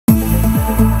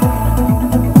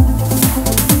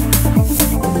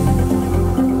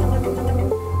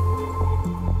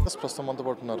ప్రస్తుతం మనతో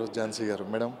పాటు ఉన్నారు ఝాన్సీ గారు.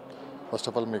 మేడం, ఫస్ట్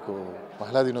ఆఫ్ ఆల్ మీకు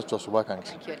మహిళా దినోత్సవ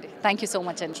శుభాకాంక్షలు. థ్యాంక్ యూ సో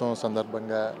మచ్ అండి.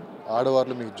 సందర్భంగా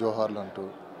ఆడవాళ్ళు మీకు జోహార్లు అంటూ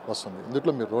వస్తుంది.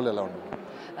 ఇందులో మీ రోల్ ఎలా ఉండదు?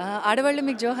 ఆడవాళ్ళు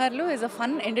మీకు జోహార్లు is a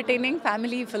fun entertaining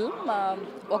family film.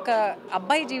 ఒక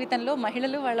అబ్బాయి జీవితంలో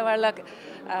మహిళలు వాళ్ళ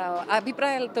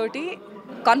అభిప్రాయాలతోటి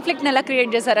కాన్ఫ్లిక్ట్ని ఎలా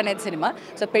క్రియేట్ చేశారనేది సినిమా.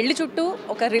 సో పెళ్లి చుట్టూ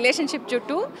ఒక రిలేషన్షిప్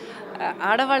చుట్టూ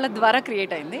ఆడవాళ్ళ ద్వారా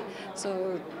క్రియేట్ అయింది. సో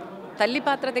తల్లి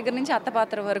పాత్ర దగ్గర నుంచి అత్త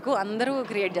పాత్ర వరకు అందరూ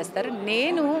క్రియేట్ చేస్తారు.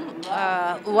 నేను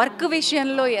వర్క్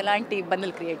విషయంలో ఎలాంటి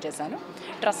ఇబ్బందులు క్రియేట్ చేశాను,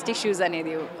 ట్రస్ట్ ఇష్యూస్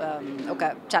అనేది ఒక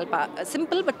చాలా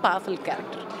simple but powerful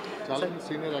character.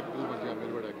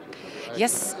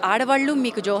 Yes, ఆడవాళ్ళు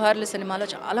మీకు జోహార్లు సినిమాలో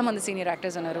చాలామంది సీనియర్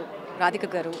యాక్టర్స్ ఉన్నారు. రాధిక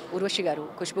గారు, ఉర్వశి గారు,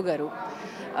 ఖుష్బు గారు,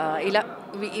 ఇలా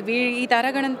ఈ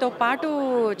తారాగణంతో పాటు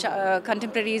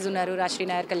కంటెంపరీస్ ఉన్నారు. రాశ్రీ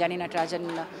నాయర్, కళ్యాణి నటరాజన్,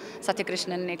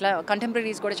 సత్యకృష్ణన్, ఇట్లా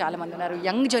కంటెంపరీస్ కూడా చాలామంది ఉన్నారు.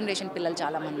 యంగ్ జనరేషన్ పిల్లలు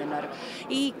చాలామంది ఉన్నారు.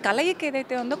 ఈ కలయిక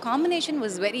ఏదైతే ఉందో combination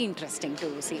was very interesting to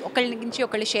see. ఒకళ్ళ నుంచి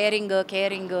ఒకళ్ళు షేరింగ్,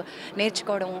 కేరింగ్,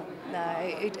 నేర్చుకోవడం,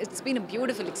 it's been a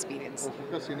beautiful experience.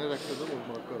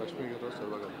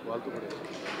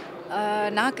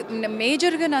 నాకు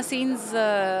మేజర్గా నా సీన్స్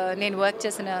నేను వర్క్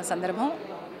చేసిన సందర్భం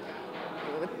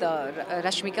విత్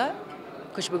రష్మిక,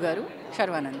 ఖుష్బు గారు,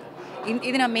 శర్వానంద్.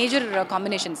 ఇది నా మేజర్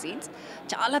కాంబినేషన్ సీన్స్.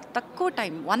 చాలా తక్కువ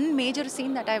time, one major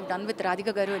scene that I have done with Radhika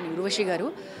గారు అండ్ ఉర్వశి గారు.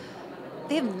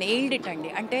 దే హావ్ నెయిల్డ్ ఇట్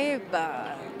అండి. అంటే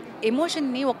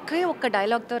ఎమోషన్ని ఒక్క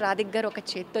డైలాగ్తో రాధిక గారు ఒక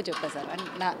చేత్తో చెప్పేశారు.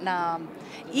 నా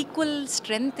ఈక్వల్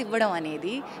స్ట్రెంగ్త్ ఇవ్వడం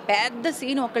అనేది పెద్ద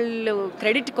సీన్ ఒకళ్ళు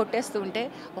క్రెడిట్ కొట్టేస్తూ ఉంటే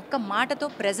ఒక్క మాటతో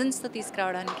ప్రెజెన్స్తో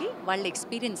తీసుకురావడానికి వాళ్ళ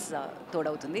experience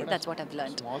తోడవుతుంది. That's what I've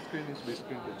learned.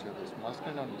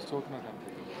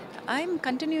 I'm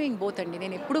continuing both అండి.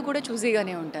 నేను ఎప్పుడు కూడా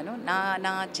చూసీగానే ఉంటాను.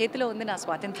 నా చేతిలో ఉంది నా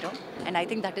స్వాతంత్రం, and I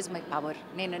think that is my power.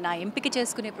 నేను నా ఎంపిక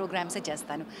చేసుకునే ప్రోగ్రామ్సే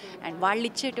చేస్తాను, అండ్ వాళ్ళు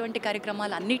ఇచ్చేటువంటి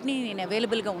కార్యక్రమాలు అన్నింటినీ నేను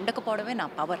అవైలబుల్గా ఉండకపోవడమే నా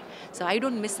power. So I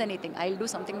don't miss anything. I will do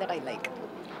something that I like.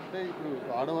 అంటే ఇప్పుడు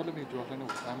ఆడవాళ్ళు మీ జోహార్లు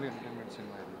ఫ్యామిలీ ఎంటర్టైన్మెంట్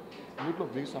సినిమా, ఇందులో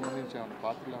మీకు సంబంధించి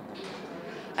పాత్రలు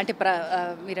అంటే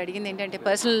మీరు అడిగింది ఏంటంటే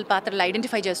పర్సనల్ పాత్రలు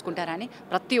ఐడెంటిఫై చేసుకుంటారా అని.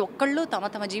 ప్రతి ఒక్కళ్ళు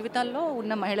తమ జీవితాల్లో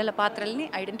ఉన్న మహిళల పాత్రల్ని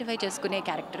ఐడెంటిఫై చేసుకునే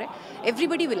క్యారెక్టరే.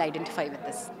 Everybody will identify with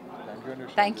this.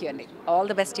 Thank you అండి. All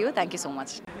the best you. Thank you so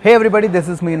much. Hey everybody, this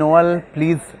is me Noel.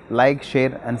 Please like,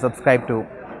 share and subscribe to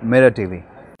Mirror TV.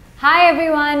 Hi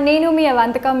everyone, Nenu mi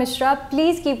Avantika Mishra.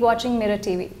 Please keep watching Mirror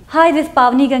TV. Hi, this is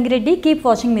Pavni Gangireddy. Keep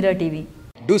watching Mirror TV.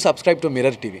 Do subscribe to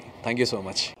Mirror TV. Thank you so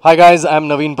much. Hi guys, I'm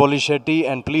Naveen Polishetty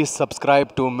and please subscribe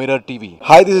to Mirror TV.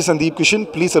 Hi, this is Sandeep Kishan.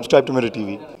 Please subscribe to Mirror TV.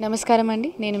 Namaskaram andi,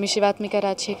 nenu mi Shivatmika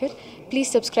Rajshekhar. Please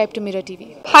subscribe to Mirror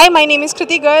TV. Hi, my name is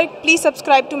Kriti Garg. Please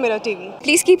subscribe to Mirror TV.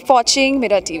 Please keep watching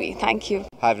Mirror TV. Thank you.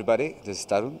 Hi everybody, this is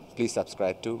Tarun. Please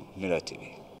subscribe to Mirror TV.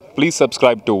 Please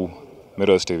subscribe to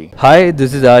Mirrors TV. Hi,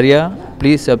 this is Arya.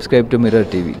 Please subscribe to Mirror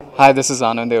TV. Hi, this is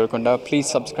Anand Devarkonda. Please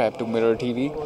subscribe to Mirror TV.